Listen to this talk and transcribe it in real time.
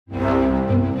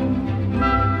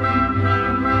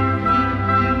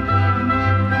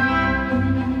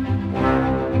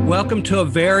Welcome to a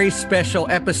very special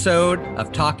episode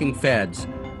of Talking Feds,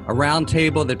 a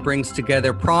roundtable that brings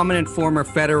together prominent former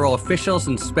federal officials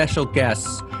and special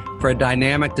guests for a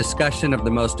dynamic discussion of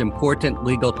the most important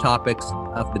legal topics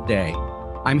of the day.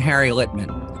 I'm Harry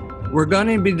Littman. We're going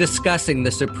to be discussing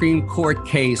the Supreme Court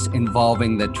case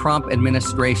involving the Trump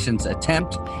administration's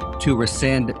attempt to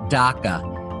rescind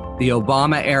DACA, the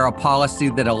Obama-era policy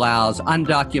that allows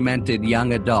undocumented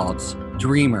young adults,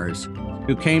 dreamers,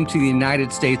 who came to the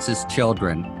United States as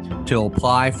children to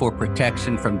apply for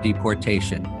protection from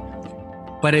deportation.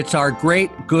 But it's our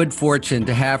great good fortune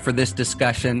to have for this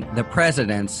discussion the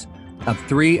presidents of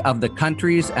three of the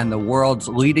country's and the world's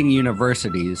leading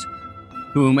universities,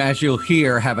 whom, as you'll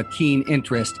hear, have a keen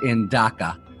interest in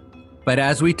DACA. But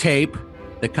as we tape,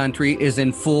 the country is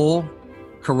in full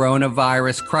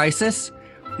coronavirus crisis.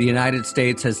 The United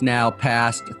States has now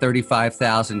passed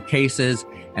 35,000 cases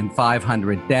and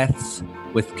 500 deaths,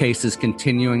 with cases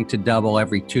continuing to double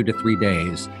every 2 to 3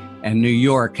 days, and New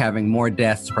York having more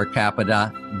deaths per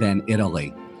capita than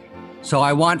Italy. So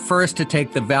I want first to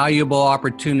take the valuable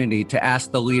opportunity to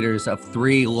ask the leaders of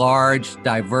three large,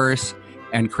 diverse,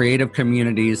 and creative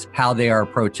communities how they are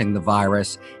approaching the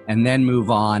virus, and then move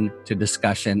on to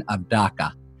discussion of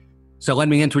DACA. So let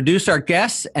me introduce our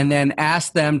guests and then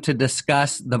ask them to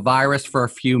discuss the virus for a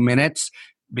few minutes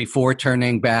before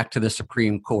turning back to the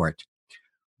Supreme Court.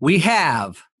 We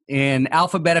have, in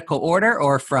alphabetical order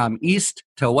or from east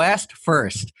to west,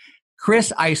 first,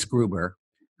 Chris Eisgruber,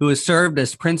 who has served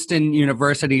as Princeton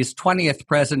University's 20th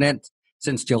president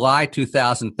since July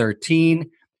 2013.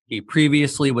 He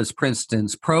previously was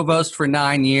Princeton's provost for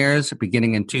 9 years,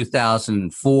 beginning in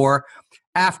 2004,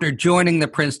 after joining the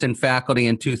Princeton faculty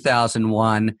in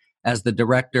 2001 as the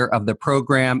director of the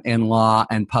program in law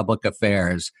and public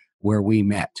affairs, where we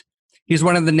met. He's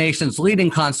one of the nation's leading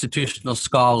constitutional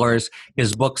scholars.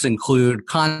 His books include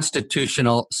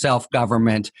Constitutional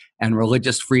Self-Government and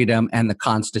Religious Freedom and the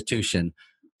Constitution.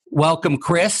 Welcome,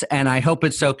 Chris, and I hope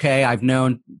it's okay. I've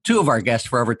known two of our guests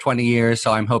for over 20 years,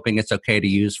 so I'm hoping it's okay to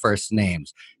use first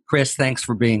names. Chris, thanks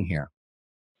for being here.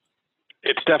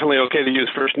 It's definitely okay to use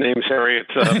first names, Harry.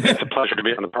 It's a pleasure to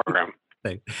be on the program.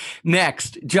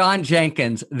 Next, John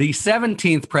Jenkins, the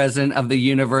 17th president of the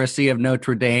University of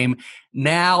Notre Dame,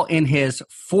 now in his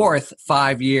fourth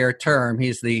 5-year term.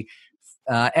 He's the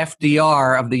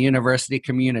FDR of the university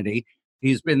community.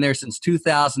 He's been there since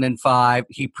 2005.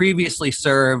 He previously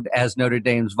served as Notre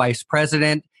Dame's vice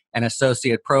president and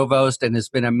associate provost and has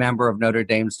been a member of Notre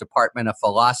Dame's Department of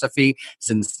Philosophy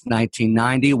since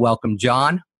 1990. Welcome,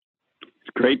 John. It's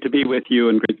great to be with you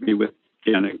and great to be with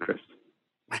Janet and Chris.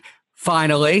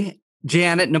 Finally,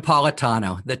 Janet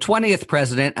Napolitano, the 20th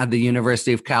president of the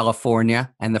University of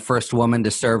California and the first woman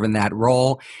to serve in that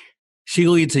role. She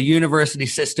leads a university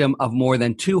system of more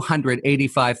than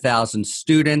 285,000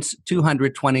 students,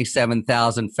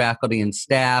 227,000 faculty and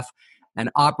staff,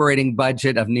 an operating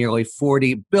budget of nearly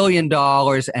 $40 billion,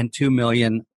 and 2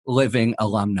 million living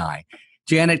alumni.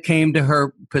 Janet came to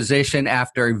her position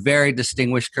after a very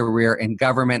distinguished career in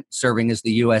government, serving as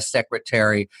the U.S.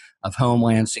 Secretary of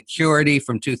Homeland Security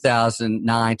from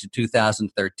 2009 to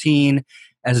 2013,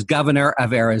 as governor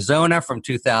of Arizona from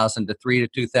 2003 to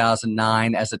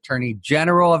 2009, as Attorney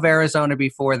General of Arizona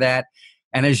before that,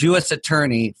 and as U.S.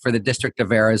 Attorney for the District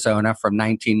of Arizona from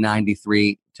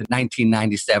 1993 to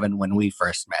 1997 when we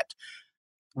first met.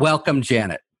 Welcome,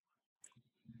 Janet.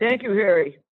 Thank you,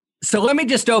 Harry. So let me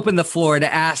just open the floor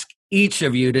to ask each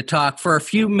of you to talk for a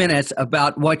few minutes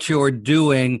about what you're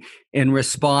doing in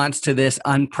response to this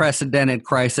unprecedented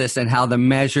crisis and how the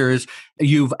measures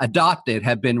you've adopted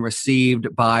have been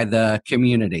received by the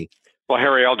community. Well,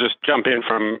 Harry, I'll just jump in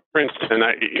from Princeton.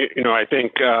 I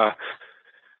think the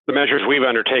measures we've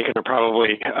undertaken are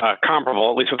probably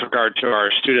comparable, at least with regard to our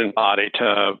student body,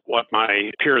 to what my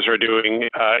peers are doing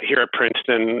here at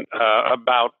Princeton.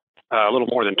 About a little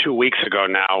more than 2 weeks ago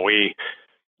now, we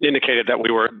indicated that we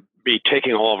would be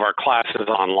taking all of our classes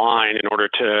online in order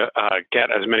to get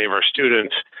as many of our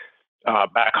students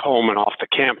back home and off the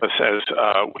campus as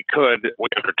we could. We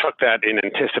undertook that in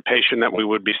anticipation that we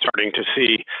would be starting to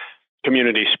see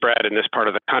community spread in this part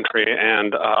of the country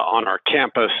and on our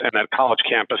campus and at college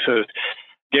campuses.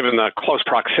 Given the close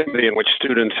proximity in which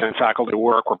students and faculty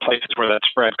work, were places where that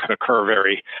spread could occur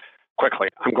very quickly.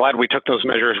 I'm glad we took those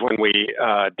measures when we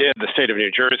did. The state of New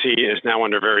Jersey is now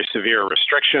under very severe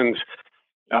restrictions.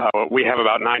 We have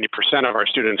about 90% of our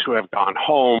students who have gone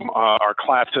home. Our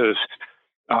classes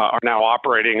are now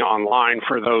operating online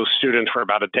for those students. We're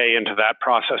about a day into that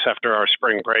process after our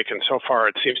spring break, and so far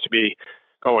it seems to be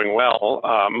going well.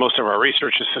 Most of our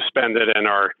research is suspended, and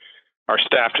our our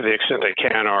staff, to the extent they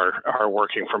can, are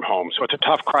working from home. So it's a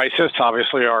tough crisis.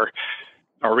 Obviously, our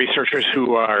researchers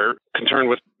who are concerned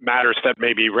with matters that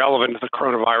may be relevant to the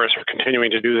coronavirus are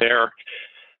continuing to do their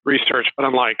research. But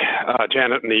unlike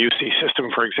Janet and the UC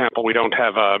system, for example, we don't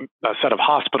have a set of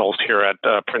hospitals here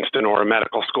at Princeton or a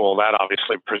medical school. That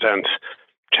obviously presents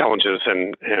challenges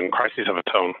and crises of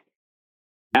its own.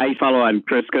 I follow on,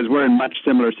 Chris, because we're in a much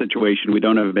similar situation. We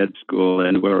don't have a med school,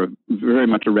 and we're very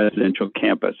much a residential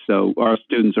campus. So our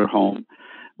students are home.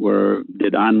 We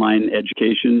did online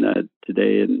education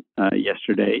today and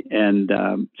yesterday, and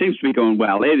seems to be going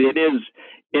well. It is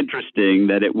interesting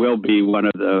that it will be one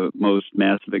of the most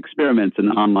massive experiments in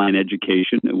online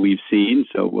education that we've seen.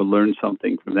 So we'll learn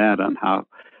something from that on how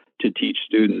to teach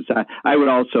students. I would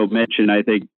also mention,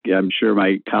 I'm sure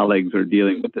my colleagues are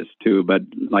dealing with this too, but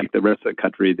like the rest of the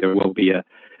country, there will be a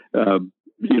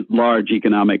large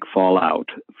economic fallout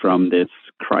from this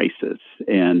crisis.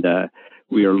 And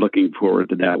we are looking forward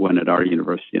to that one at our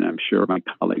university, and I'm sure my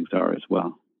colleagues are as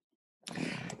well.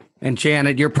 And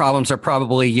Janet, your problems are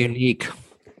probably unique.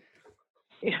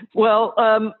 Well,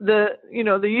 the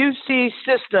UC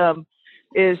system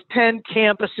is 10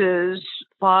 campuses,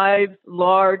 5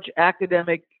 large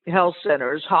academic health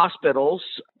centers, hospitals,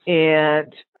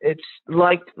 and it's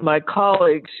like my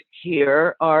colleagues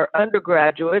here. Our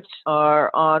undergraduates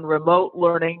are on remote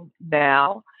learning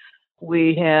now.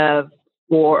 We have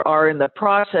or are in the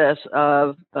process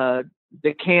of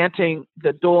decanting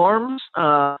the dorms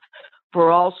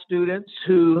for all students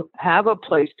who have a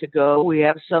place to go. We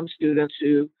have some students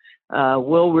who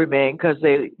will remain because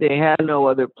they have no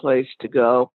other place to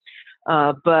go.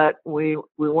 But we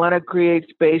want to create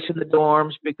space in the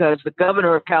dorms because the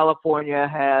governor of California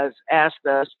has asked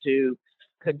us to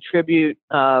contribute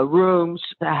rooms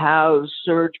to house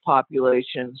surge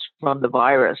populations from the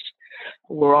virus.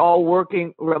 We're all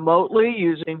working remotely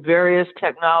using various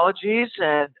technologies,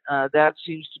 and that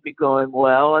seems to be going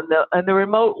well. And the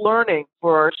remote learning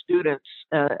for our students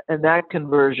and that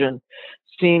conversion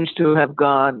seems to have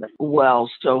gone well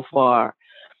so far.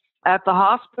 At the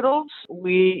hospitals,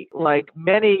 we, like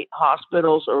many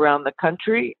hospitals around the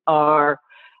country, are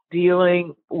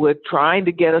dealing with trying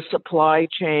to get a supply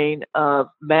chain of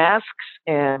masks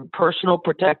and personal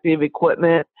protective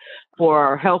equipment for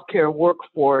our healthcare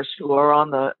workforce who are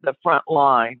on the front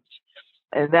lines.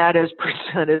 And that has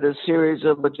presented a series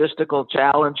of logistical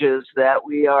challenges that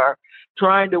we are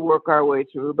trying to work our way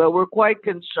through. But we're quite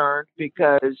concerned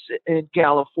because in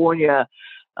California,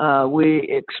 we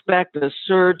expect a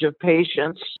surge of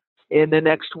patients in the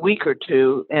next week or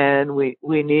two, and we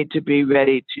need to be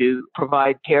ready to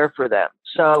provide care for them.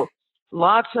 So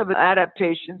lots of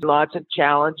adaptations, lots of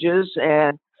challenges,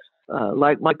 and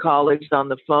like my colleagues on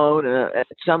the phone, at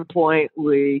some point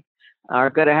we are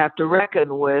going to have to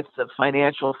reckon with the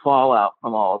financial fallout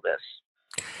from all of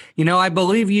this. You know, I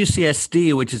believe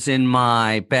UCSD, which is in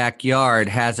my backyard,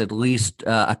 has at least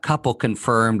a couple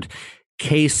confirmed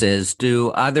cases. Do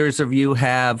others of you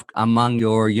have, among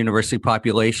your university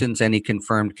populations, any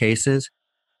confirmed cases?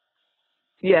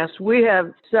 Yes, we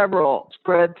have several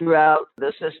spread throughout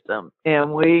the system,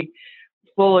 and we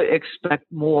fully expect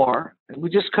more.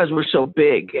 Just because we're so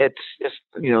big, it's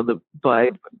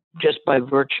just by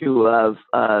virtue of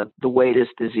the way this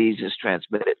disease is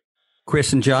transmitted.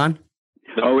 Chris and John?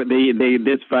 So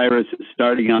this virus is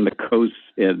starting on the coast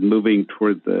and moving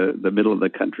toward the middle of the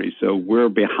country. So we're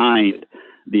behind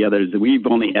the others. We've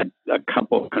only had a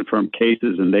couple confirmed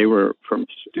cases, and they were from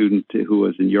a student who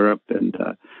was in Europe and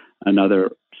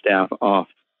another staff off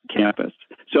campus.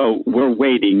 So we're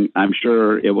waiting. I'm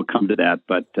sure it will come to that,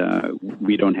 but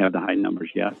we don't have the high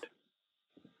numbers yet.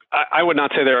 I would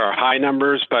not say there are high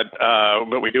numbers, but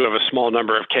we do have a small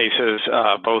number of cases,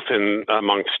 both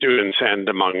among students and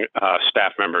among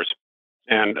staff members.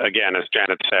 And again, as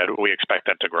Janet said, we expect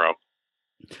that to grow.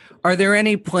 Are there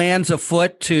any plans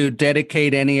afoot to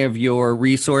dedicate any of your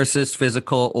resources,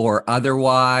 physical or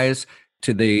otherwise,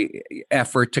 to the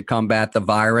effort to combat the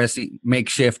virus,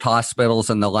 makeshift hospitals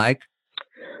and the like?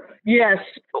 Yes.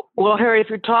 Well, Harry, if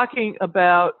you're talking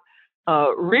about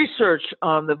research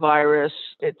on the virus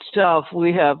itself,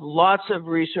 we have lots of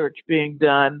research being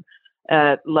done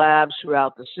at labs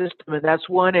throughout the system, and that's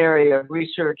one area of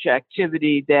research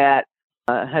activity that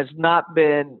has not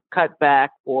been cut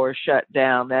back or shut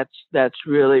down. That's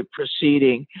really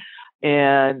proceeding.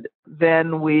 And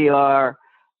then we are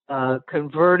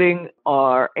converting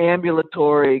our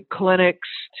ambulatory clinics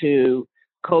to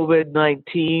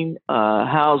COVID-19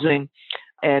 housing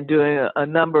and doing a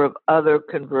number of other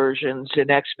conversions in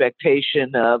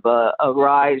expectation of a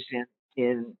rise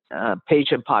in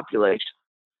patient population.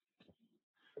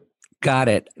 Got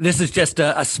it. This is just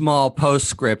a small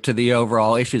postscript to the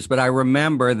overall issues, but I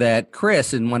remember that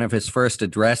Chris, in one of his first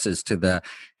addresses to the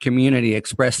community,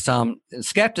 expressed some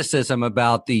skepticism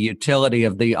about the utility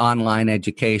of the online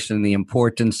education, the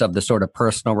importance of the sort of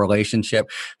personal relationship.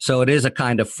 So it is a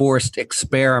kind of forced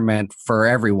experiment for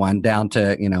everyone, down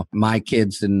to, my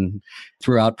kids and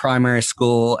throughout primary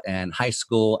school and high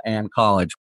school and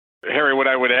college. Harry, what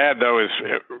I would add, though, is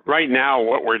right now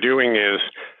what we're doing is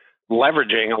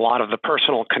leveraging a lot of the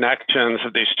personal connections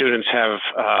that these students have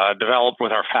developed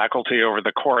with our faculty over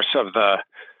the course of the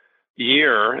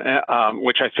year,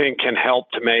 which I think can help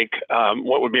to make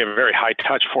what would be a very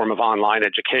high-touch form of online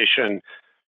education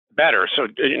better. So,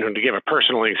 to give a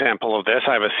personal example of this,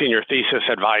 I have a senior thesis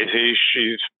advisee.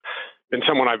 She's been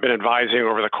someone I've been advising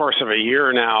over the course of a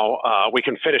year now. We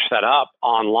can finish that up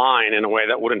online in a way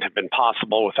that wouldn't have been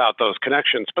possible without those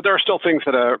connections. But there are still things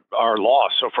that are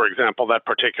lost. So, for example, that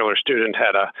particular student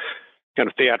had a kind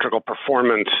of theatrical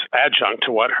performance adjunct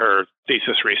to what her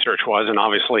thesis research was. And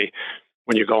obviously,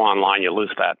 when you go online, you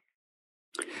lose that.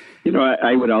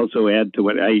 I would also add to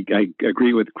what I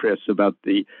agree with Chris about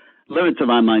the limits of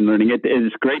online learning. It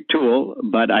is a great tool,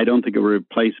 but I don't think it will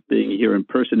replace being here in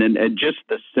person. And just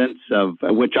the sense of,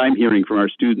 which I'm hearing from our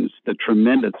students, the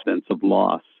tremendous sense of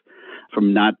loss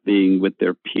from not being with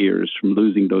their peers, from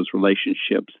losing those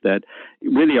relationships that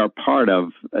really are part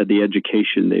of the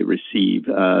education they receive,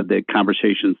 the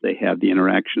conversations they have, the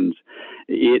interactions.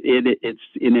 It's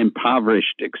an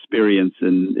impoverished experience.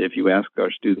 And if you ask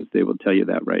our students, they will tell you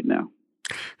that right now.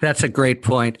 That's a great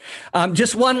point.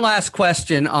 Just one last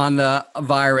question on the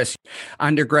virus.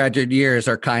 Undergraduate years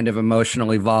are kind of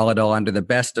emotionally volatile under the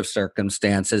best of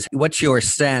circumstances. What's your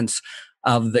sense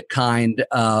of the kind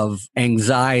of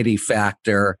anxiety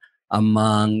factor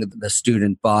among the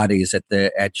student bodies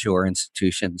at your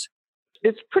institutions?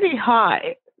 It's pretty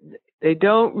high. They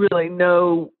don't really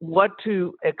know what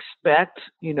to expect.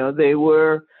 They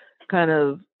were kind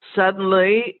of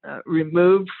suddenly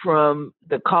removed from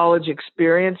the college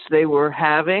experience they were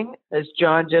having, as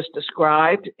John just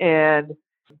described, and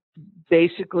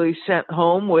basically sent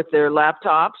home with their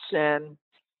laptops and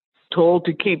told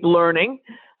to keep learning.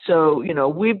 So,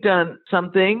 we've done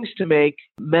some things to make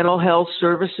mental health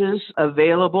services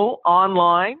available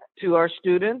online to our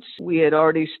students. We had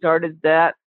already started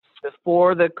that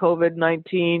before the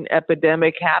COVID-19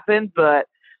 epidemic happened, but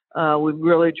we've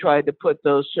really tried to put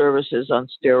those services on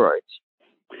steroids.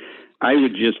 I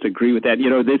would just agree with that.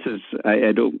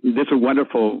 These are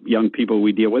wonderful young people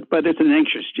we deal with, but it's an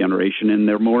anxious generation, and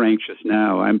they're more anxious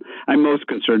now. I'm most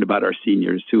concerned about our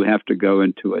seniors who have to go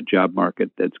into a job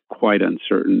market that's quite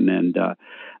uncertain, and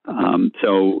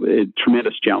so a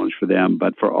tremendous challenge for them.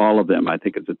 But for all of them, I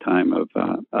think it's a time of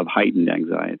heightened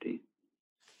anxiety.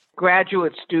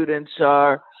 Graduate students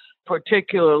are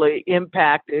particularly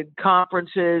impacted.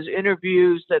 Conferences,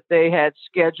 interviews that they had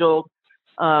scheduled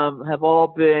have all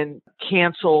been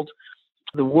canceled.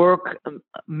 The work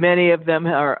many of them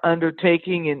are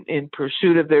undertaking in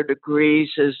pursuit of their degrees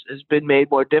has been made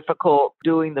more difficult.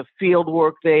 Doing the field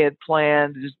work they had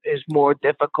planned is more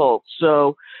difficult.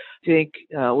 So I think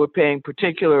we're paying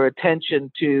particular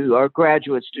attention to our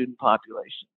graduate student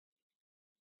population.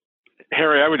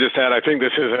 Harry, I would just add, I think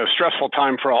this is a stressful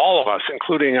time for all of us,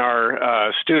 including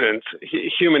our students.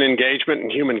 Human engagement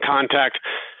and human contact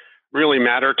really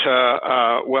matter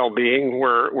to well-being.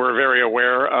 We're very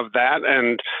aware of that,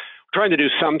 and trying to do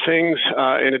some things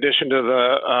in addition to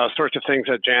the sorts of things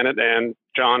that Janet and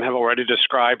John have already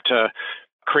described to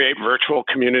create virtual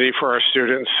community for our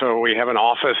students. So we have an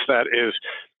office that is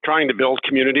trying to build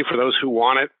community for those who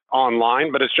want it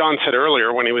online. But as John said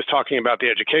earlier, when he was talking about the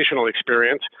educational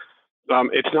experience,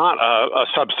 it's not a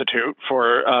substitute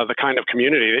for the kind of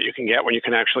community that you can get when you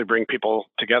can actually bring people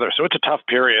together. So it's a tough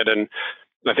period, and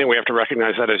I think we have to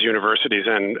recognize that as universities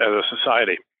and as a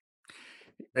society.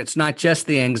 It's not just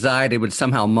the anxiety, but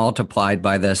somehow multiplied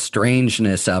by the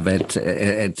strangeness of it.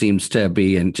 It seems to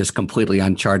be in just completely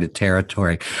uncharted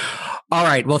territory. All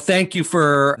right. Well, thank you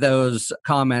for those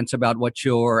comments about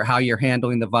how you're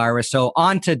handling the virus. So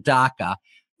on to DACA.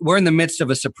 We're in the midst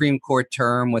of a Supreme Court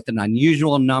term with an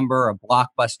unusual number of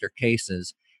blockbuster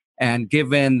cases. And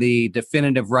given the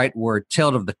definitive rightward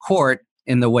tilt of the court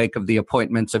in the wake of the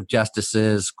appointments of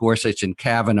Justices Gorsuch and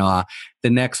Kavanaugh,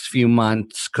 the next few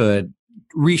months could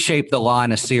reshape the law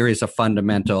in a series of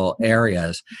fundamental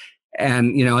areas.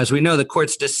 And, as we know, the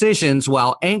court's decisions,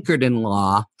 while anchored in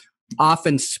law,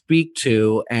 often speak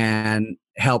to and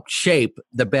help shape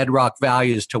the bedrock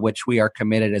values to which we are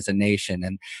committed as a nation.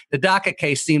 And the DACA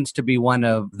case seems to be one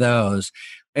of those.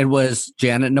 It was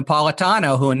Janet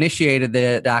Napolitano who initiated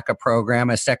the DACA program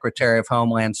as Secretary of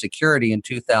Homeland Security in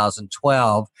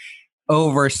 2012.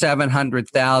 Over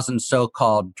 700,000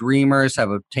 so-called Dreamers have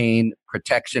obtained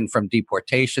protection from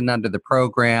deportation under the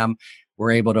program.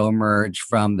 We're able to emerge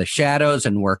from the shadows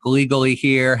and work legally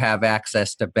here, have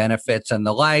access to benefits and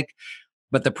the like.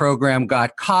 But the program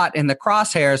got caught in the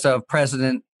crosshairs of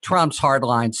President Trump's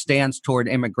hardline stance toward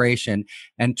immigration.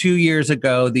 And 2 years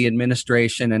ago, the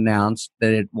administration announced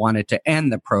that it wanted to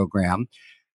end the program.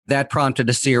 That prompted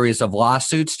a series of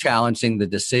lawsuits challenging the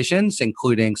decisions,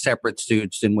 including separate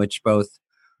suits in which both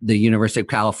the University of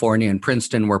California and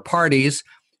Princeton were parties.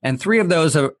 And 3 of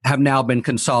those have now been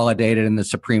consolidated in the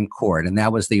Supreme Court. And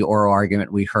that was the oral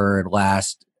argument we heard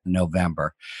last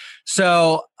November.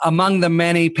 So among the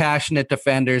many passionate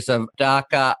defenders of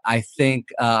DACA, I think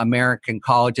American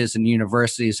colleges and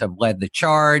universities have led the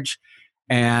charge.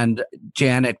 And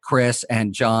Janet, Chris,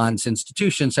 and John's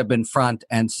institutions have been front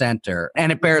and center.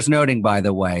 And it bears noting, by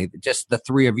the way, just the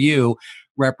 3 of you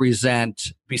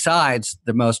represent, besides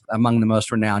among the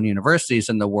most renowned universities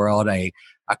in the world, a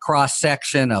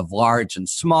cross-section of large and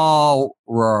small,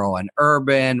 rural and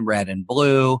urban, red and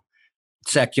blue,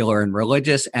 secular and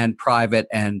religious, and private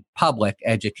and public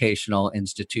educational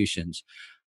institutions.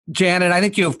 Janet, I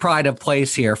think you have pride of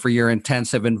place here for your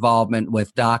intensive involvement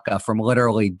with DACA from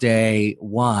literally day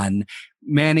one.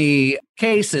 Many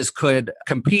cases could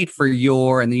compete for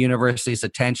your and the university's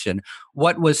attention.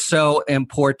 What was so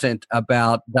important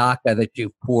about DACA that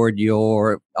you've poured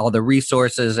all the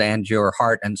resources and your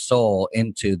heart and soul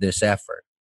into this effort?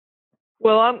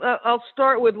 Well, I'll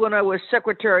start with when I was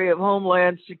Secretary of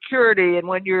Homeland Security, and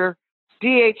when you're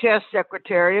DHS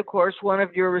Secretary, of course, one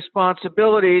of your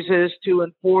responsibilities is to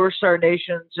enforce our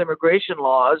nation's immigration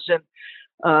laws, and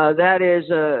that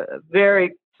is a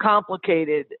very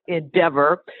complicated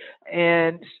endeavor.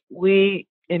 And we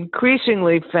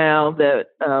increasingly found that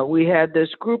we had this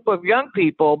group of young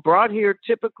people brought here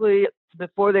typically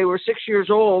before they were 6 years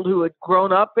old, who had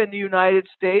grown up in the United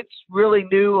States, really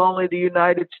knew only the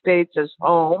United States as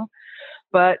home,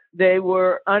 but they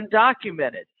were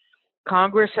undocumented.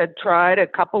 Congress had tried a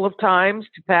couple of times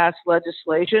to pass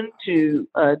legislation to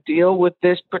deal with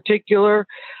this particular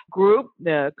group.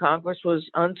 Congress was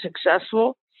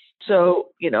unsuccessorial. So,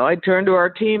 I turned to our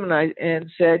team and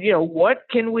said, what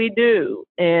can we do?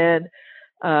 And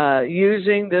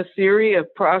using the theory of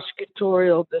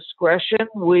prosecutorial discretion,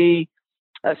 we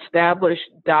established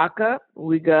DACA.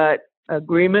 We got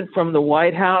agreement from the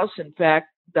White House. In fact,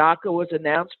 DACA was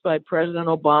announced by President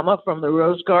Obama from the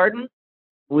Rose Garden.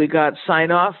 We got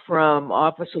sign-off from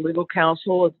Office of Legal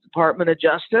Counsel at the Department of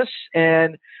Justice.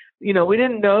 And, we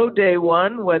didn't know day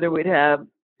one whether we'd have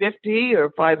 50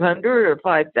 or 500 or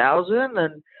 5,000.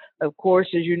 And, of course,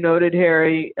 as you noted,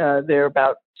 Harry, there are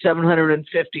about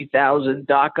 750,000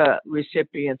 DACA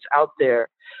recipients out there.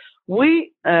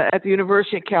 We, at the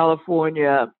University of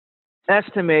California,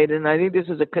 estimate, and I think this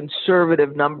is a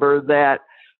conservative number, that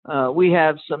we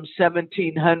have some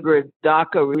 1,700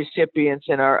 DACA recipients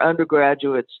in our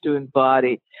undergraduate student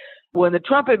body. When the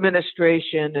Trump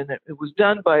administration, and it was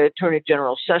done by Attorney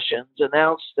General Sessions,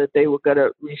 announced that they were going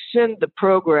to rescind the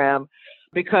program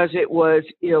because it was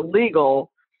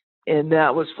illegal, and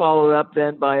that was followed up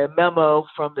then by a memo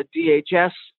from the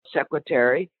DHS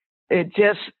secretary, it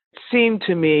just seemed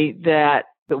to me that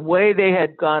the way they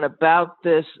had gone about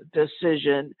this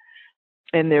decision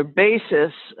and their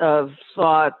basis of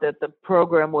thought that the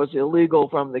program was illegal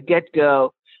from the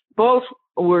get-go, both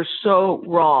were so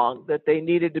wrong that they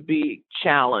needed to be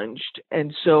challenged.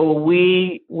 And so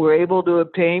we were able to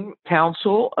obtain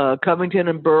counsel, Covington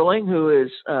and Burling, who is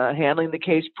handling the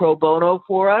case pro bono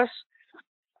for us,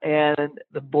 and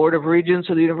the Board of Regents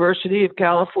of the University of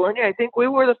California. I think we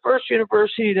were the first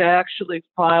university to actually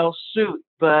file suit,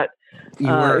 but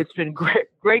it's been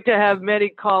great to have many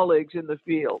colleagues in the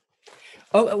field.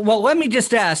 Oh, well, let me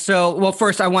just ask.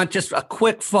 First, I want just a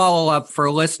quick follow-up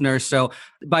for listeners. So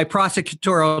by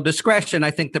prosecutorial discretion,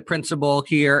 I think the principle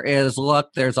here is,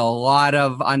 look, there's a lot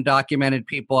of undocumented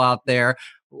people out there.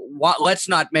 Let's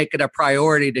not make it a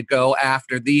priority to go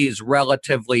after these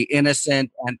relatively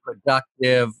innocent and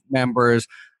productive members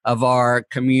of our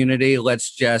community. Let's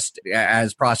just,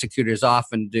 as prosecutors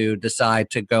often do, decide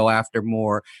to go after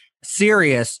more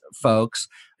serious folks.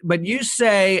 But you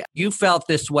say you felt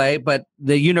this way, but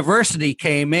the university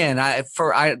came in.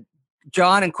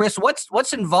 John and Chris,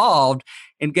 what's involved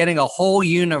in getting a whole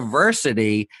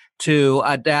university to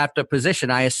adapt a position?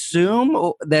 I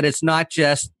assume that it's not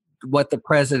just what the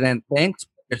president thinks.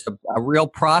 There's a real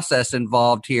process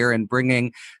involved here in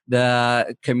bringing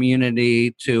the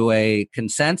community to a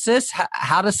consensus.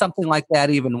 How does something like that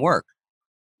even work?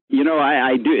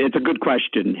 I do. It's a good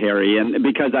question, Harry, and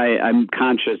because I'm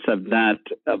conscious of that,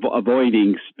 of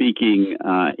avoiding speaking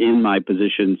in my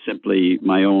position, simply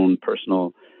my own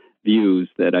personal views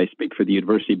that I speak for the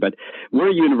university. But we're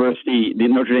a university, the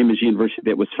Notre Dame is a university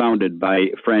that was founded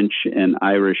by French and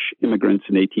Irish immigrants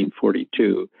in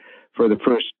 1842. For the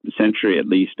first century, at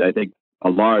least, I think a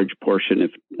large portion,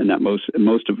 if not most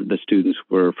of the students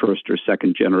were first or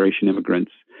second generation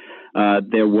immigrants.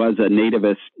 There was a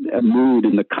nativist mood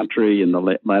in the country in the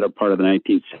latter part of the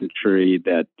 19th century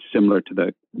that similar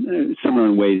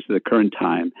in ways to the current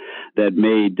time that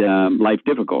made life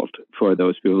difficult for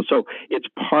those people. So it's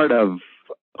part of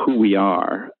who we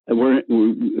are.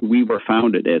 We were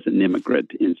founded as an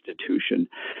immigrant institution.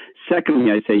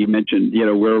 Secondly, I say you mentioned,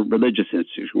 we're a religious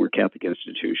institution, we're a Catholic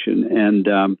institution,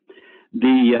 and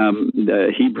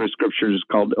the Hebrew scriptures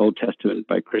called Old Testament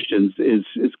by Christians is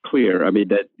clear. I mean,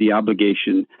 that the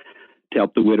obligation to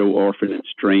help the widow, orphan, and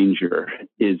stranger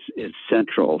is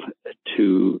central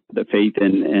to the faith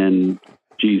and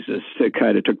Jesus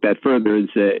kind of took that further and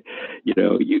said,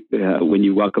 when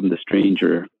you welcome the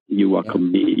stranger, you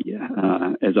welcome me.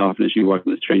 As often as you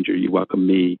welcome the stranger, you welcome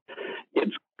me.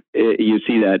 You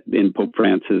see that in Pope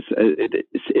Francis.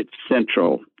 It's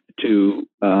central to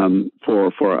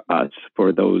for us,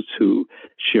 for those who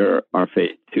share our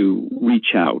faith, to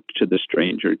reach out to the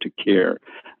stranger, to care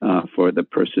for the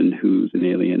person who's an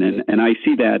alien, and I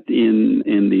see that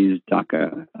in these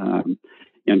DACA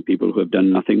young people who have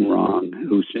done nothing wrong,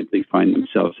 who simply find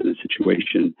themselves in a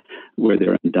situation where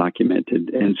they're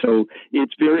undocumented, and so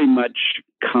it's very much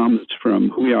comes from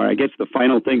who we are. I guess the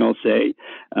final thing I'll say,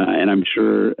 and I'm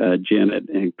sure Janet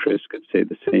and Chris could say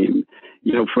the same.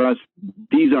 For us,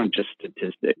 these aren't just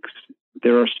statistics.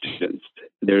 There are students.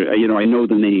 I know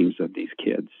the names of these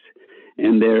kids,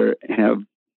 and they have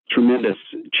tremendous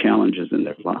challenges in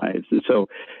their lives. And so,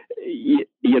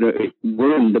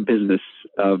 we're in the business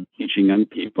of teaching young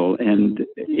people, and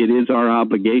it is our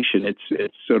obligation.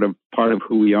 It's sort of part of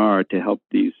who we are to help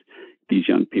these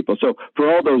young people. So,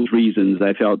 for all those reasons,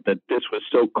 I felt that this was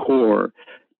so core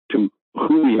to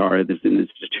who we are as an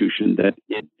institution that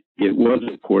it was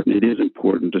important. It is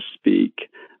important to speak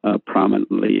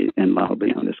prominently and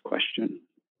loudly on this question.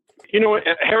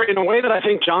 Harry, in a way that I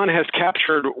think John has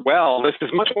captured well, this is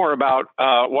much more about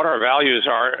what our values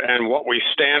are and what we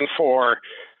stand for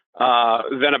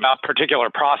than about particular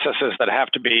processes that have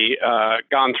to be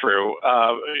gone through.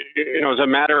 As a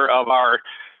matter of our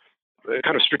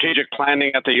kind of strategic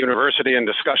planning at the university and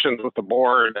discussions with the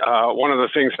board, one of the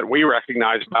things that we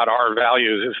recognize about our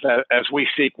values is that as we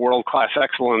seek world-class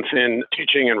excellence in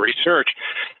teaching and research,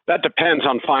 that depends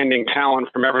on finding talent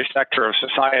from every sector of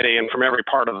society and from every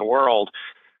part of the world.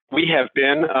 We have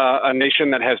been a nation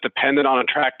that has depended on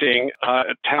attracting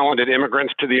talented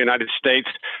immigrants to the United States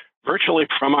virtually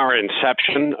from our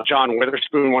inception. John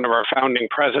Witherspoon, one of our founding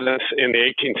presidents in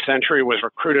the 18th century, was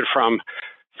recruited from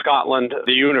Scotland.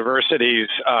 The university's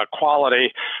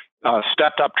quality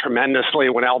stepped up tremendously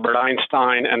when Albert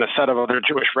Einstein and a set of other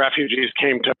Jewish refugees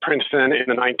came to Princeton in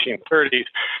the 1930s.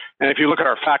 And if you look at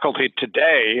our faculty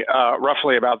today,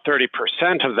 roughly about 30%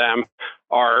 of them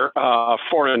are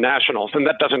foreign nationals. And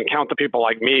that doesn't count the people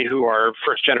like me who are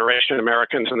first-generation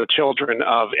Americans and the children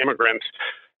of immigrants.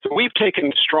 So we've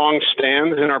taken strong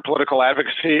stands in our political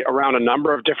advocacy around a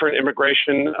number of different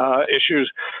immigration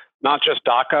issues, not just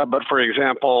DACA, but for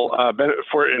example,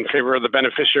 in favor of the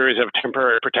beneficiaries of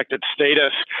temporary protected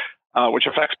status, which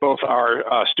affects both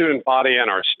our student body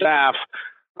and our staff,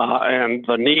 and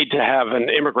the need to have an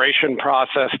immigration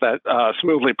process that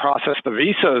smoothly process the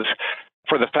visas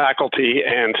for the faculty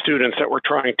and students that we're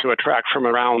trying to attract from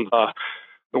around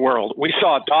the world. We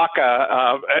saw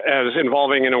DACA as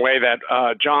involving, in a way that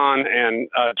John and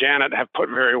Janet have put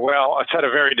very well, a set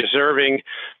of very deserving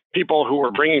people who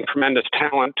were bringing tremendous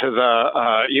talent to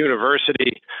the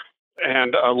university,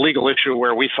 and a legal issue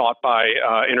where we thought by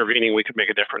intervening we could make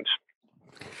a difference.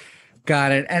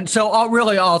 Got it. And so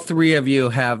all three of you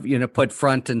have, put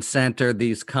front and center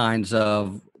these kinds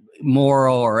of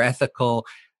moral or ethical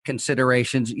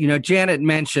considerations. Janet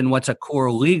mentioned what's a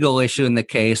core legal issue in the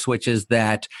case, which is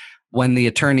that when the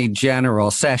Attorney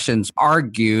General Sessions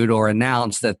argued or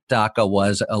announced that DACA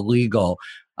was illegal,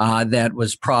 that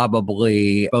was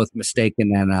probably both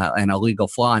mistaken and a legal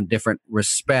flaw in different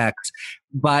respects.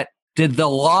 But did the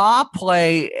law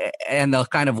play and the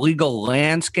kind of legal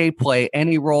landscape play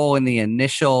any role in the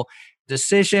initial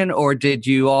decision, or did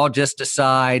you all just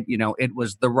decide, it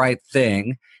was the right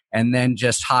thing and then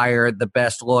just hire the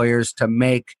best lawyers to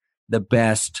make the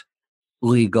best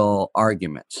legal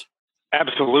arguments?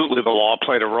 Absolutely, the law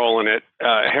played a role in it,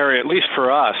 Harry, at least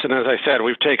for us. And as I said,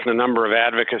 we've taken a number of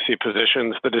advocacy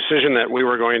positions. The decision that we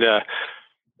were going to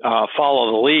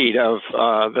follow the lead of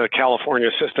the California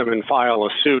system and file a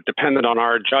suit depended on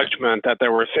our judgment that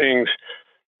there were things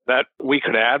that we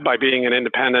could add by being an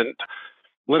independent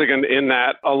litigant in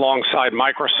that alongside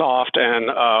Microsoft and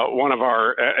one of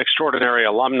our extraordinary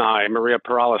alumni, Maria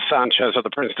Perales Sanchez of the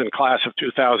Princeton class of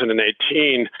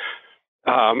 2018,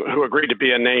 who agreed to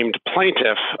be a named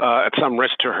plaintiff at some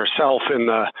risk to herself in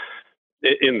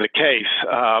the case.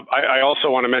 I also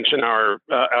want to mention our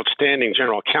outstanding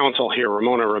general counsel here,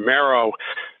 Ramona Romero.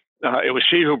 It was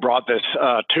she who brought this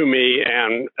to me,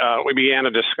 and we began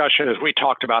a discussion as we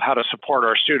talked about how to support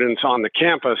our students on the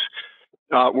campus,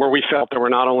 where we felt there were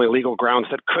not only legal grounds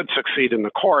that could succeed in the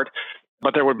court,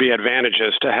 but there would be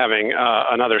advantages to having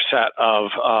another set of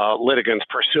litigants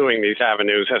pursuing these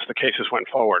avenues as the cases went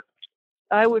forward.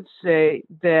 I would say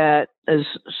that as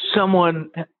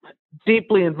someone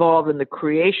deeply involved in the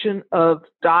creation of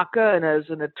DACA and as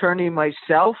an attorney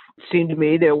myself, it seemed to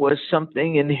me there was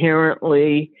something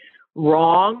inherently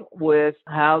wrong with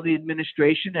how the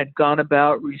administration had gone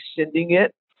about rescinding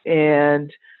it. And,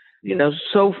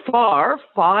 so far,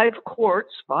 five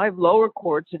lower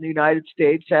courts in the United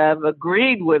States have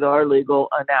agreed with our legal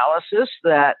analysis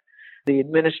that the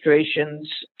administration's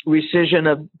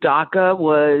rescission of DACA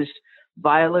was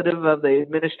violative of the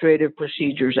Administrative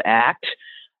Procedures Act.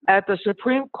 At the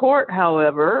Supreme Court,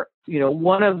 however,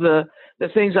 one of the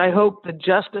things I hope the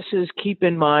justices keep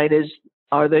in mind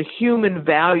are the human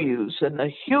values and the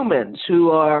humans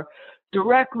who are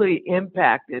directly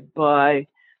impacted by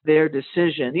their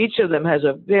decision. Each of them has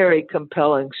a very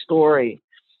compelling story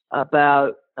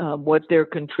about what they're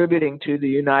contributing to the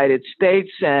United States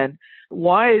and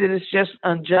why it is just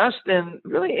unjust and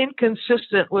really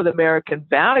inconsistent with American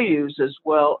values as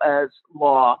well as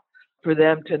law for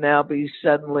them to now be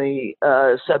suddenly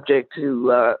subject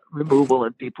to removal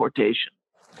and deportation.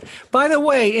 By the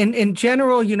way, in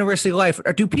general university life,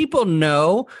 do people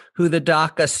know who the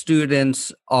DACA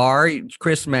students are?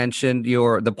 Chris mentioned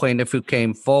the plaintiff who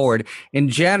came forward. In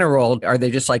general, are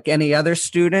they just like any other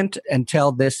student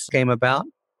until this came about?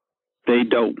 They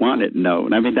don't want it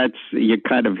known. I mean, you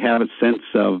kind of have a sense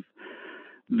of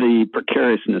the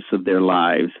precariousness of their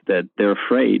lives that they're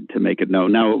afraid to make it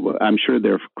known. Now, I'm sure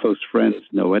their close friends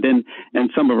know it, and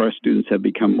some of our students have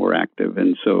become more active,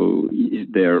 and so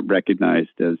they're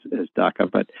recognized as DACA.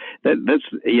 But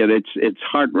it's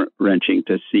heart-wrenching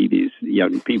to see these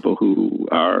young people who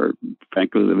are,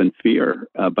 frankly, live in fear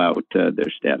about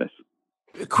their status.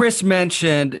 Chris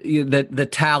mentioned the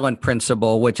talent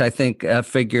principle, which I think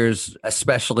figures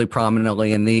especially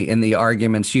prominently in the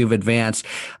arguments you've advanced.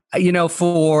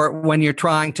 For when you're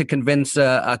trying to convince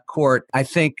a court, I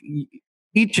think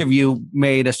each of you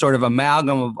made a sort of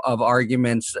amalgam of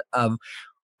arguments, of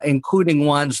including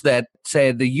ones that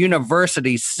say the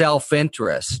university's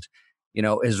self-interest,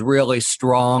 is really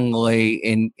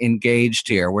strongly engaged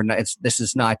here. This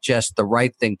is not just the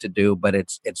right thing to do, but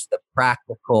it's the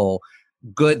practical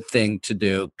good thing to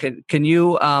do. Can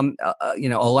you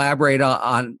elaborate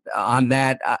on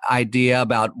that idea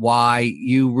about why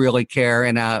you really care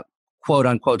in a quote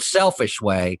unquote selfish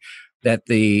way that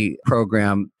the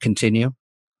program continue?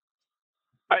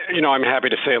 I'm happy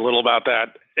to say a little about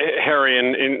that, Harry.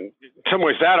 In some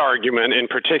ways, that argument in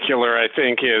particular, I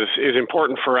think, is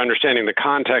important for understanding the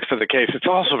context of the case. It's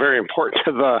also very important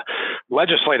to the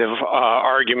legislative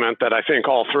argument that I think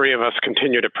all three of us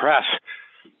continue to press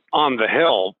on the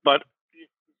Hill. But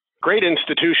great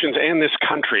institutions and this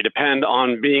country depend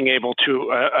on being able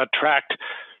to attract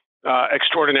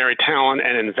extraordinary talent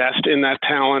and invest in that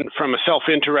talent. From a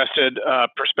self-interested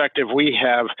perspective, we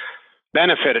have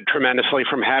benefited tremendously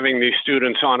from having these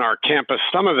students on our campus.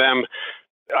 Some of them,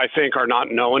 I think, are not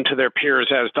known to their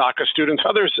peers as DACA students.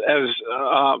 Others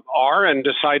are and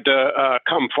decide to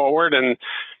come forward, and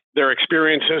their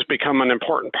experiences become an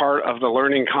important part of the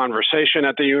learning conversation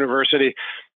at the university.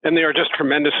 And they are just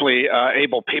tremendously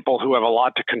able people who have a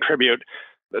lot to contribute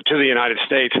to the United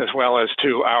States as well as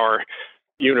to our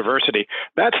university.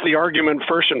 That's the argument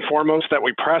first and foremost that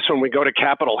we press when we go to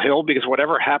Capitol Hill, because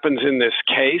whatever happens in this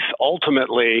case,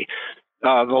 ultimately,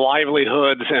 the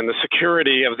livelihoods and the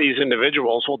security of these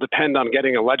individuals will depend on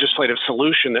getting a legislative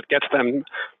solution that gets them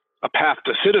a path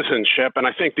to citizenship. And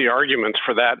I think the arguments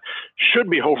for that should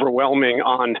be overwhelming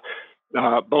on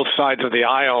both sides of the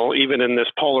aisle, even in this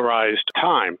polarized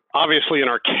time. Obviously, in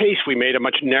our case, we made a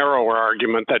much narrower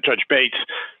argument that Judge Bates,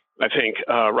 I think,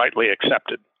 rightly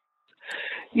accepted.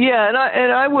 Yeah,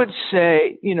 and I would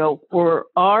say, for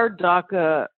our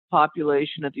DACA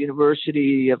population at the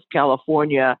University of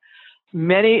California,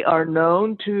 Many are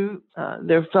known to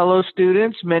their fellow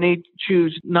students. Many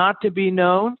choose not to be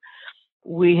known.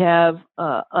 We have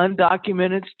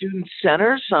undocumented student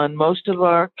centers on most of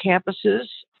our campuses.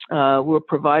 We're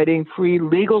providing free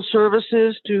legal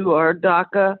services to our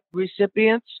DACA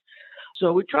recipients.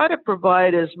 So we try to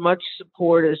provide as much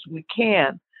support as we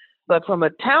can. But from a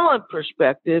talent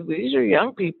perspective, these are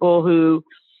young people who,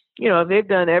 they've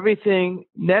done everything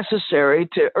necessary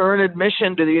to earn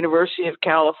admission to the University of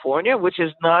California, which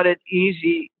is not an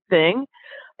easy thing.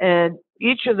 And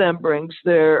each of them brings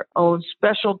their own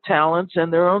special talents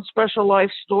and their own special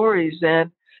life stories.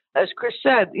 And as Chris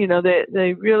said,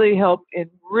 they really help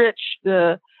enrich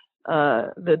the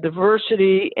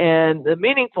diversity and the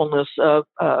meaningfulness of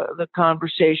the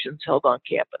conversations held on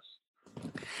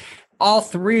campus. All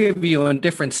three of you in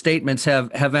different statements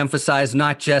have emphasized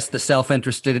not just the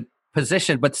self-interested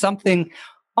position, but something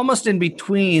almost in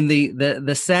between,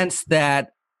 the sense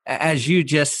that, as you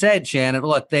just said, Janet,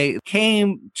 look, they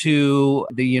came to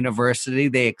the university,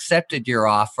 they accepted your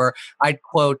offer. I'd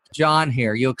quote John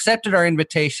here: "You accepted our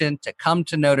invitation to come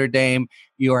to Notre Dame.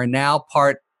 You are now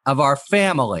part of our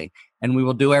family, and we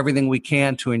will do everything we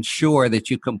can to ensure that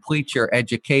you complete your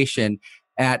education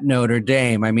at Notre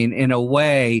Dame." I mean, in a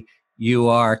way, you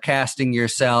are casting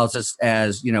yourselves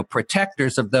as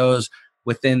protectors of those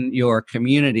within your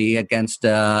community against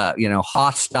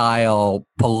hostile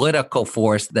political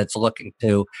force that's looking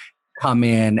to come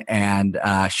in and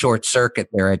short circuit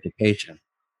their education.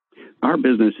 Our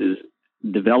business is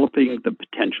developing the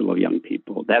potential of young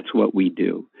people. That's what we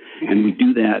do, and we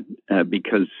do that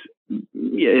because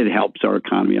it helps our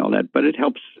economy, all that. But it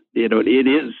helps. It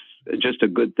is just a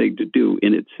good thing to do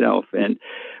in itself. And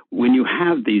when you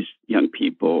have these young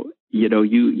people, you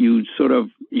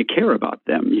care about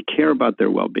them, you care about their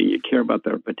well-being, you care about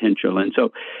their potential. And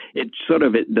so it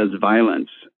does violence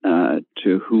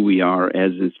to who we are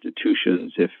as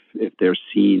institutions if they're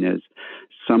seen as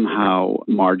somehow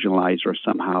marginalized or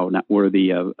somehow not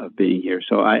worthy of being here.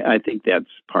 So I think that's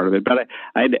part of it. But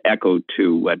I'd echo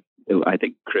too what I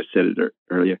think Chris said it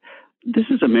earlier. This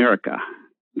is America.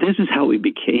 This is how we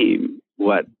became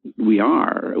what we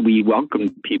are. We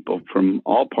welcomed people from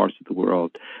all parts of the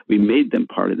world. We made them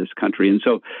part of this country. And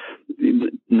so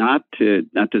not to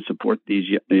support these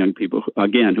young people,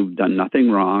 again, who've done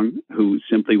nothing wrong, who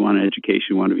simply want an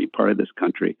education, want to be part of this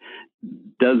country,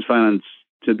 does violence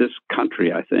to this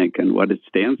country, I think, and what it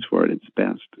stands for at its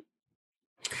best.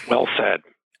 Well said.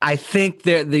 I think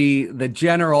that the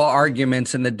general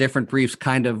arguments in the different briefs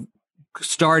kind of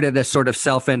started as sort of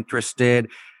self-interested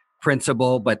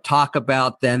principle, but talk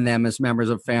about them as members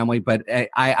of family. But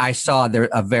I saw there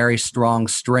a very strong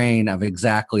strain of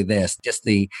exactly this, just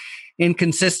the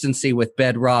inconsistency with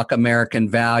bedrock American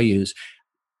values.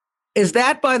 Is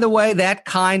that, by the way, that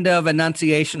kind of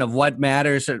enunciation of what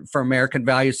matters for American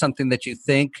values, something that you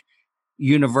think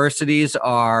universities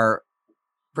are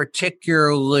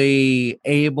particularly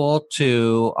able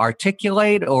to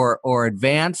articulate or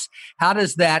advance? How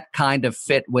does that kind of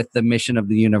fit with the mission of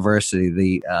the university,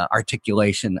 the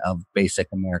articulation of basic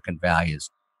American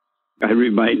values? I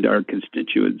remind our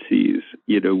constituencies,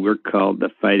 we're called the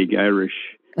Fighting Irish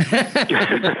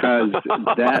because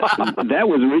that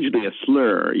was originally a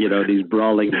slur, these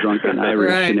brawling, drunken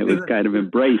Irish, right. And it was kind of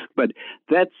embraced. But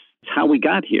that's how we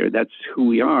got here. That's who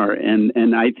we are.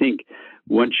 And I think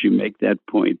once you make that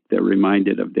point, they're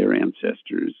reminded of their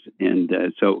ancestors. And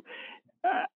so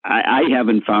I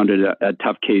haven't found it a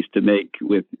tough case to make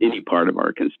with any part of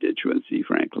our constituency,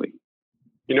 frankly.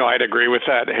 I'd agree with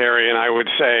that, Harry. And I would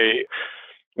say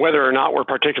whether or not we're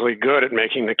particularly good at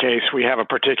making the case, we have a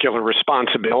particular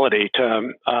responsibility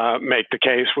to make the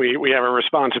case. We have a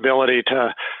responsibility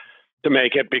to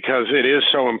make it because it is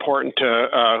so important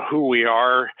to who we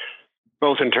are,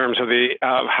 both in terms of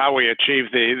how we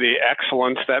achieve the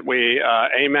excellence that we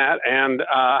aim at and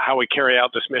how we carry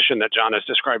out this mission that John has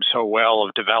described so well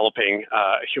of developing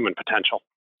human potential.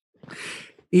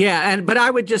 Yeah, but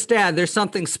I would just add, there's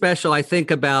something special, I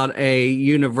think, about a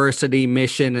university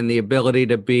mission and the ability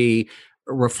to be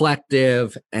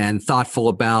reflective and thoughtful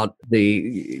about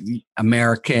the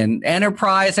American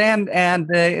enterprise and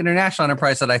the international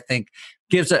enterprise that I think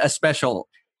gives a special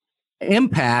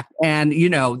impact. And,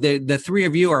 the three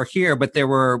of you are here, but there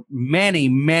were many,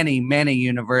 many, many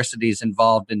universities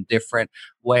involved in different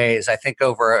ways. I think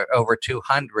over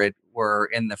 200 were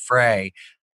in the fray.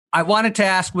 I wanted to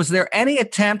ask, was there any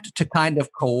attempt to kind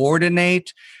of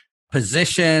coordinate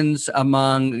positions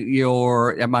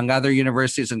among other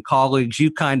universities and colleagues?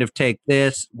 You kind of take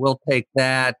this, we'll take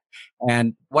that.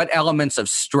 And what elements of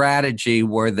strategy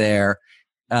were there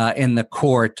in the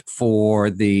court for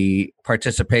the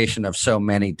participation of so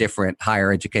many different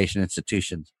higher education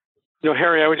institutions?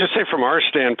 Harry, I would just say from our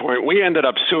standpoint, we ended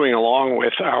up suing along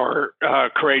with our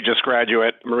courageous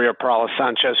graduate, Maria Perales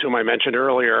Sanchez, whom I mentioned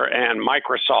earlier, and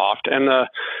Microsoft. And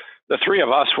the three of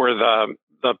us were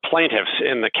the plaintiffs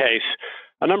in the case.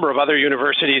 A number of other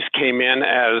universities came in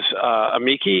as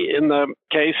amici in the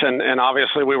case, and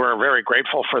obviously we were very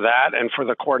grateful for that and for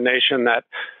the coordination that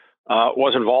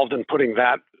was involved in putting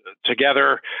that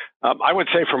together. I would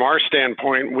say from our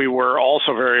standpoint, we were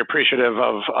also very appreciative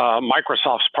of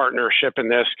Microsoft's partnership in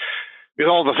this, with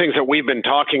all the things that we've been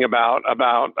talking about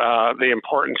the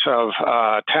importance of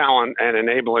talent and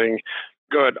enabling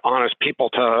good, honest people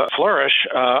to flourish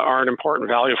are an important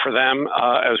value for them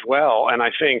as well. And I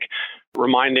think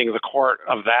reminding the court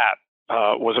of that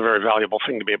was a very valuable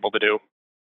thing to be able to do.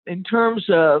 In terms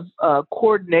of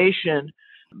coordination,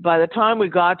 by the time we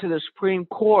got to the Supreme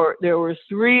Court, there were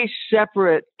 3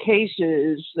 separate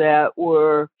cases that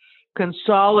were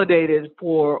consolidated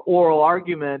for oral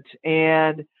argument,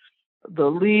 and the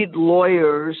lead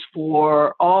lawyers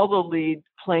for all the lead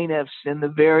plaintiffs in the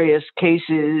various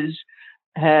cases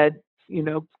had,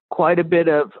 quite a bit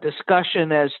of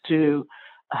discussion as to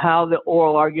how the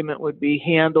oral argument would be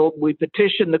handled. We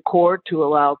petitioned the court to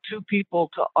allow 2 people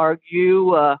to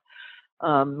argue.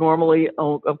 Normally,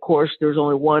 of course, there's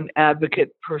only one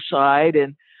advocate per side,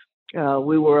 and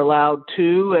we were allowed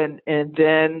 2, and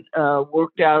then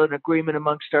worked out an agreement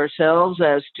amongst ourselves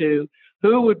as to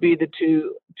who would be the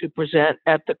 2 to present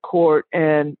at the court,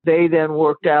 and they then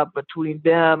worked out between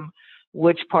them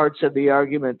which parts of the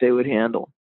argument they would handle.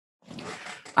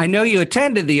 I know you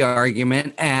attended the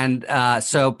argument, and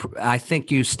so I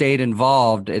think you stayed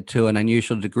involved to an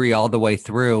unusual degree all the way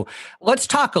through. Let's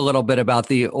talk a little bit about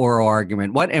the oral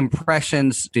argument. What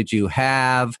impressions did you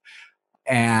have,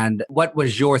 and what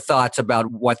was your thoughts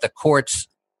about what the court's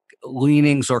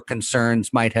leanings or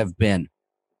concerns might have been?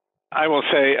 I will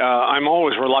say I'm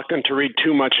always reluctant to read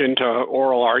too much into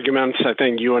oral arguments. I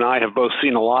think you and I have both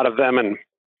seen a lot of them and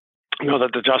know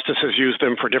that the justices use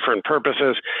them for different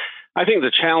purposes. I think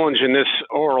the challenge in this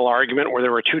oral argument, where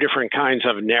there were 2 different kinds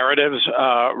of narratives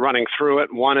running through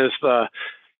it, one is the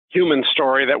human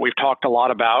story that we've talked a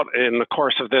lot about in the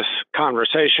course of this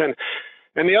conversation,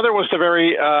 and the other was the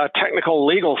very technical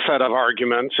legal set of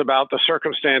arguments about the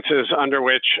circumstances under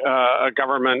which a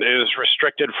government is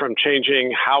restricted from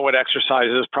changing how it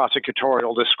exercises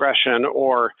prosecutorial discretion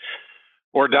or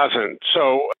doesn't.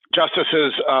 So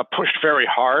justices pushed very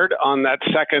hard on that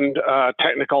second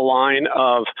technical line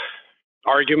of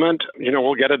argument.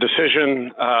 We'll get a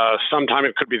decision sometime.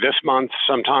 It could be this month,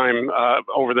 sometime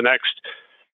over the next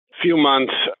few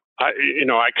months.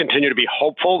 I continue to be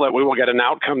hopeful that we will get an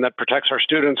outcome that protects our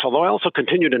students, although I also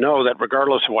continue to know that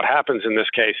regardless of what happens in this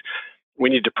case,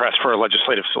 we need to press for a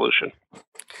legislative solution.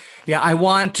 Yeah, I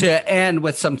want to end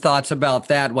with some thoughts about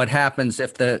that, what happens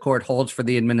if the court holds for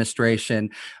the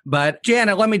administration. But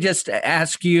Janet, let me just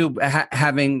ask you,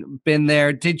 having been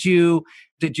there, did you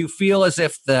feel as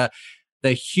if the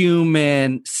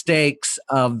human stakes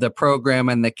of the program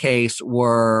and the case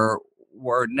were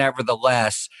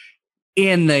nevertheless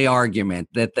in the argument,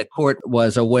 that the court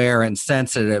was aware and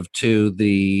sensitive to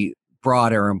the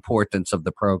broader importance of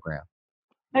the program?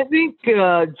 I think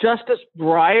Justice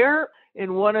Breyer,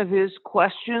 in one of his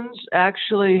questions,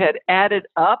 actually had added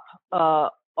up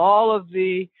all of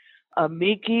the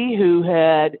amici who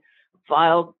had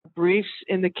filed briefs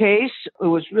in the case. It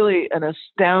was really an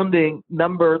astounding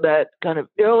number that kind of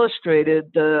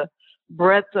illustrated the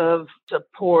breadth of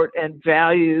support and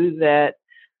value that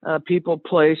people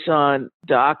place on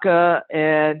DACA.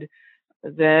 And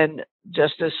then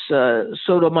Justice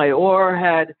Sotomayor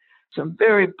had some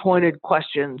very pointed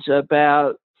questions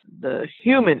about the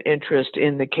human interest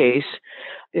in the case.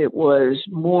 It was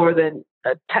more than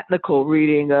a technical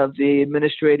reading of the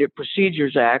Administrative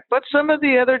Procedures Act, but some of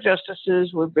the other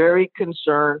justices were very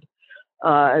concerned,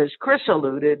 as Chris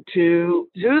alluded to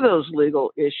those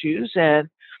legal issues and,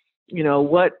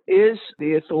 what is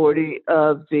the authority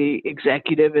of the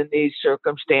executive in these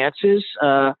circumstances?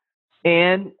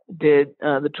 And did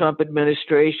the Trump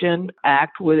administration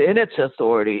act within its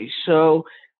authority? So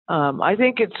I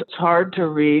think it's hard to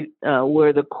read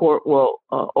where the court will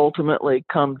ultimately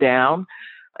come down.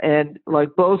 And like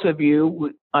both of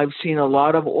you, I've seen a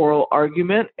lot of oral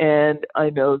argument, and I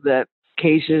know that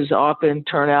cases often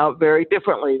turn out very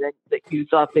differently than you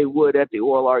thought they would at the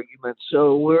oral argument.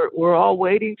 So we're all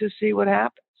waiting to see what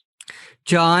happens.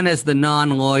 John, as the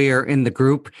non-lawyer in the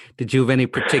group, did you have any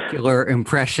particular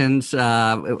impressions?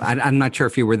 I'm not sure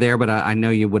if you were there, but I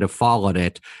know you would have followed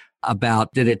it.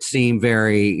 about, did it seem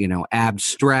very,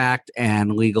 abstract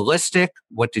and legalistic?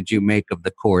 What did you make of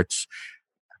the court's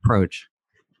approach?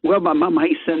 Well, my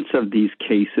sense of these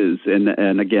cases,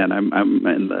 and again, I'm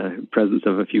in the presence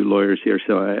of a few lawyers here,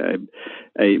 so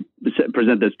I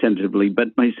present this tentatively, but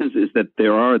my sense is that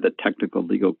there are the technical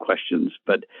legal questions,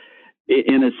 but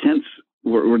in a sense,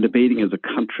 we're debating as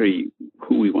a country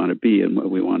who we want to be and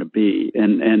what we want to be,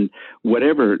 and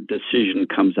whatever decision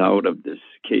comes out of this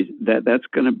case, that's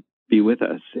going to be with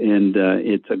us, and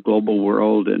it's a global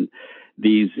world, and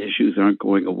these issues aren't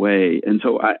going away. And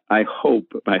so my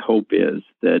hope is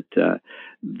that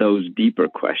those deeper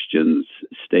questions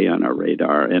stay on our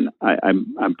radar. And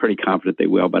I'm pretty confident they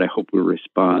will, but I hope we'll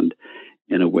respond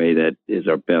in a way that is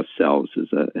our best selves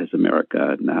as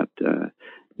America, not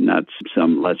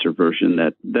some lesser version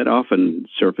that often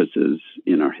surfaces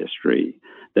in our history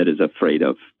that is afraid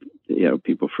of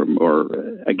people from or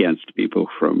against people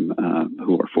from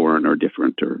who are foreign or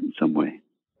different or in some way.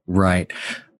 Right.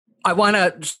 I want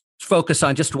to focus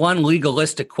on just one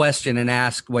legalistic question and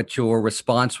ask what your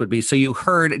response would be. So you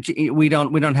heard, we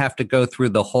don't have to go through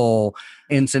the whole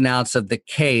ins and outs of the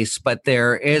case, but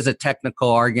there is a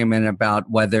technical argument about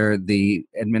whether the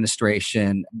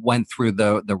administration went through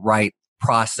the right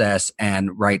process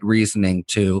and right reasoning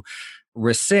to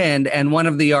rescind. And one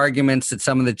of the arguments that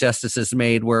some of the justices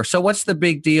made were, so what's the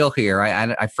big deal here?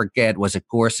 I forget, was it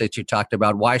Gorsuch who talked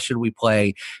about why should we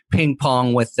play ping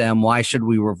pong with them? Why should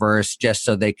we reverse just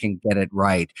so they can get it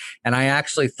right? And I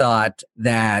actually thought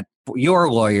that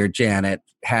your lawyer, Janet,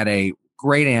 had a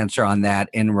great answer on that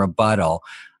in rebuttal,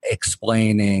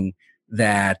 explaining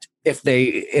that it's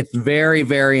very,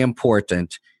 very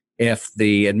important if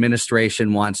the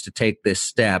administration wants to take this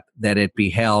step, that it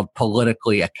be held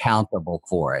politically accountable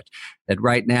for it. That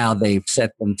right now they've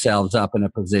set themselves up in a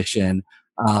position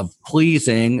of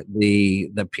pleasing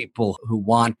the people who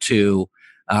want to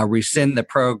rescind the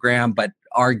program, but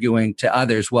arguing to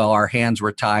others, well, our hands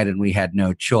were tied and we had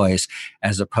no choice,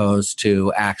 as opposed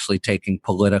to actually taking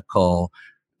political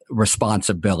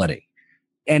responsibility.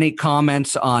 Any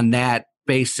comments on that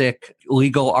basic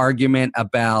legal argument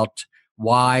about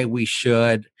why we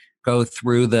should go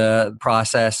through the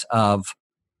process of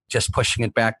just pushing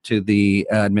it back to the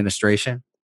administration?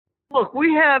 Look,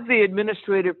 we have the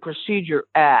Administrative Procedure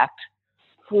Act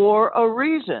for a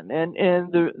reason.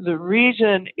 And the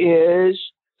reason is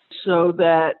so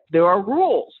that there are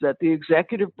rules that the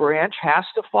executive branch has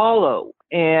to follow.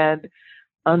 And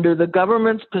under the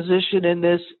government's position in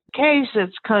this case,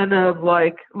 it's kind of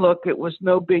like, look, it was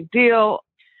no big deal.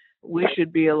 We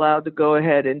should be allowed to go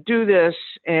ahead and do this,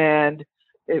 and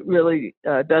it really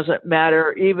doesn't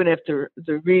matter, even if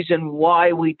the reason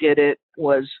why we did it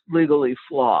was legally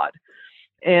flawed.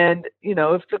 And,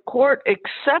 if the court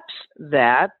accepts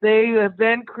that, they have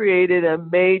then created a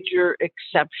major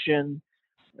exception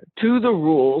to the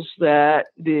rules that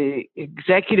the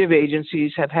executive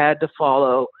agencies have had to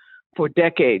follow for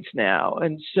decades now.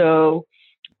 And so,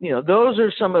 those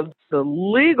are some of the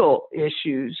legal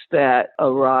issues that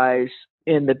arise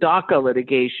in the DACA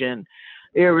litigation,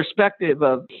 irrespective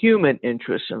of human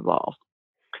interests involved.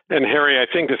 And Harry, I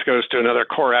think this goes to another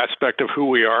core aspect of who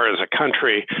we are as a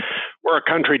country. We're a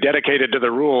country dedicated to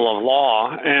the rule of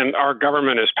law, and our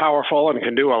government is powerful and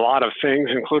can do a lot of things,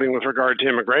 including with regard to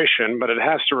immigration, but it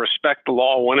has to respect the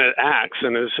law when it acts.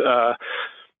 And as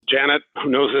Janet, who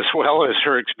knows this well as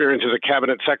her experience as a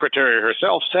cabinet secretary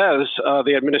herself, says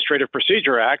the Administrative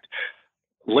Procedure Act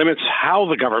limits how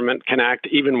the government can act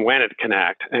even when it can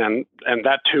act. And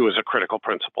that, too, is a critical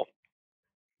principle.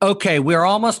 Okay, we're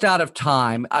almost out of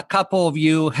time. A couple of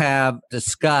you have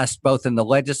discussed, both in the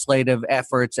legislative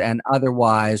efforts and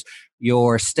otherwise,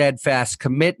 your steadfast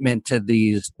commitment to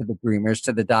the Dreamers,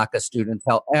 to the DACA students.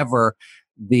 However,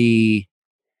 the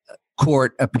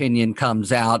court opinion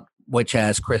comes out, which,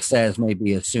 as Chris says, may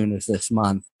be as soon as this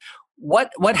month.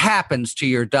 What happens to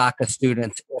your DACA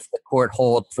students if the court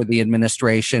holds for the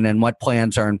administration, and what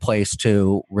plans are in place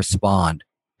to respond?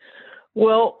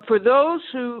 Well, for those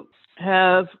who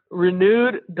have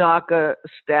renewed DACA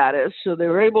status, so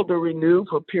they're able to renew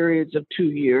for periods of 2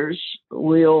 years,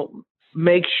 we'll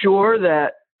make sure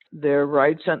that their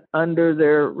rights under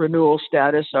their renewal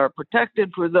status are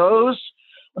protected. For those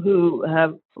who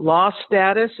have lost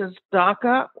status as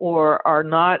DACA or are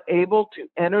not able to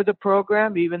enter the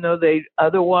program, even though they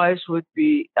otherwise would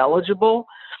be eligible,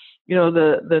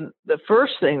 the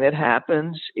first thing that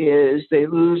happens is they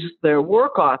lose their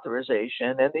work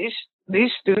authorization. And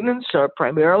these students are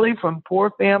primarily from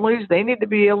poor families. They need to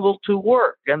be able to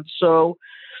work. And so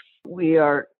we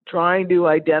are trying to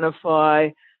identify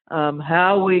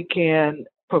how we can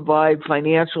provide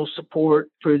financial support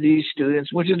for these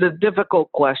students, which is a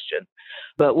difficult question,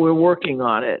 but we're working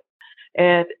on it.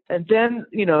 And then,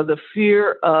 the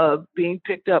fear of being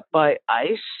picked up by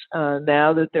ICE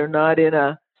now that they're not in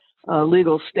a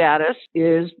legal status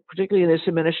is, particularly in this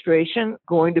administration,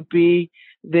 going to be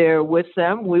there with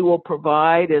them. We will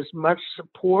provide as much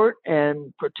support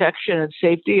and protection and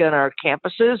safety on our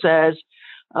campuses as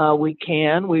we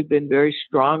can. We've been very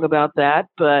strong about that,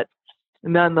 but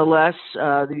nonetheless,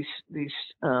 these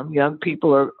young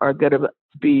people are going to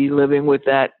be living with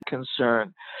that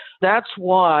concern. That's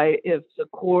why if the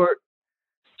court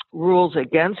rules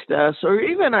against us, or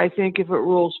even I think if it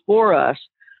rules for us,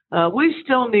 we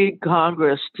still need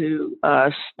Congress to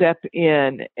step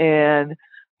in and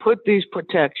put these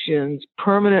protections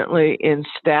permanently in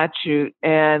statute.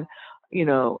 And,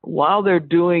 while they're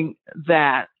doing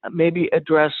that, maybe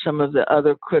address some of the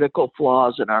other critical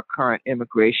flaws in our current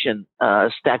immigration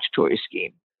statutory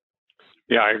scheme.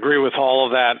 Yeah, I agree with all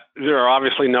of that. There are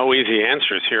obviously no easy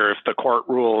answers here. If the court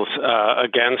rules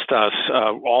against us,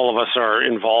 all of us are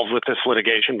involved with this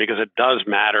litigation because it does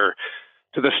matter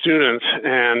to the students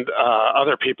and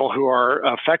other people who are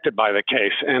affected by the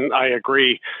case. And I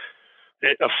agree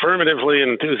affirmatively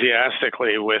and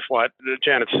enthusiastically with what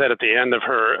Janet said at the end of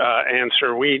her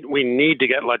answer. We need to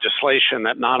get legislation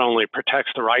that not only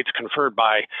protects the rights conferred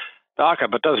by DACA,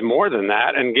 but does more than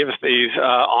that and gives these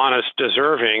honest,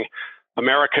 deserving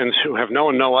Americans who have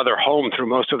known no other home through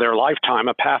most of their lifetime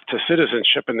a path to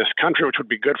citizenship in this country, which would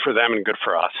be good for them and good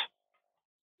for us.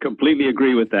 Completely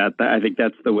agree with that. I think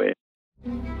that's the way.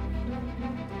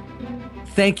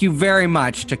 Thank you very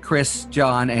much to Chris,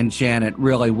 John, and Janet.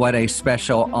 Really, what a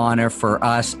special honor for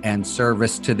us and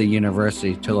service to the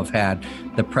university to have had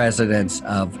the presidents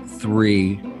of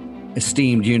 3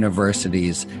 esteemed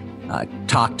universities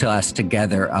talk to us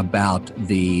together about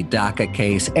the DACA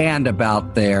case and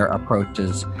about their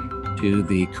approaches to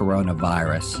the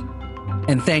coronavirus.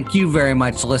 And thank you very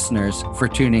much, listeners, for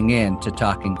tuning in to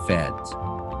Talking Feds.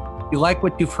 If you like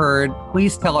what you've heard,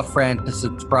 please tell a friend to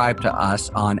subscribe to us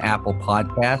on Apple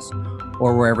Podcasts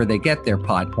or wherever they get their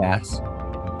podcasts.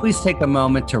 Please take a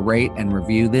moment to rate and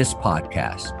review this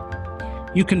podcast.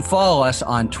 You can follow us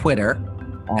on Twitter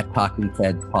at Talking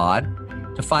Feds Pod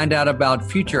to find out about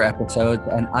future episodes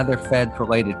and other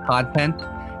Feds-related content.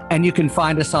 And you can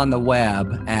find us on the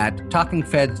web at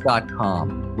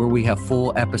talkingfeds.com, where we have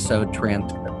full episode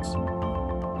transcripts.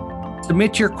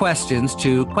 Submit your questions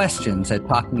to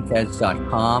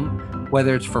questions@talkingfeds.com,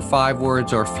 whether it's for 5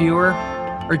 words or fewer,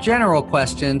 or general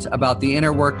questions about the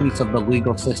inner workings of the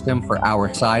legal system for our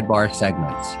sidebar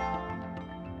segments.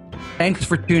 Thanks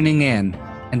for tuning in,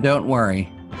 and don't worry,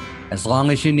 as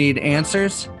long as you need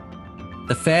answers,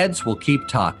 the Feds will keep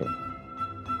talking.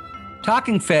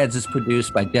 Talking Feds is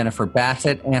produced by Jennifer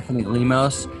Bassett, Anthony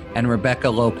Lemos, and Rebecca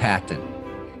Lowe-Patton.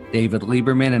 David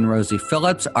Lieberman and Rosie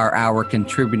Phillips are our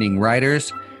contributing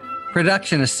writers.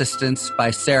 Production assistance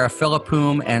by Sarah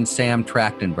Philippoum and Sam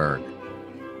Trachtenberg.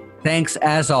 Thanks,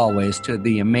 as always, to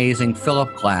the amazing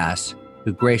Philip Glass,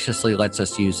 who graciously lets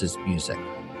us use his music.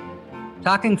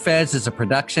 Talking Feds is a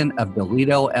production of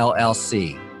Delito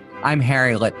LLC. I'm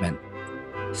Harry Littman.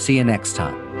 See you next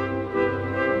time.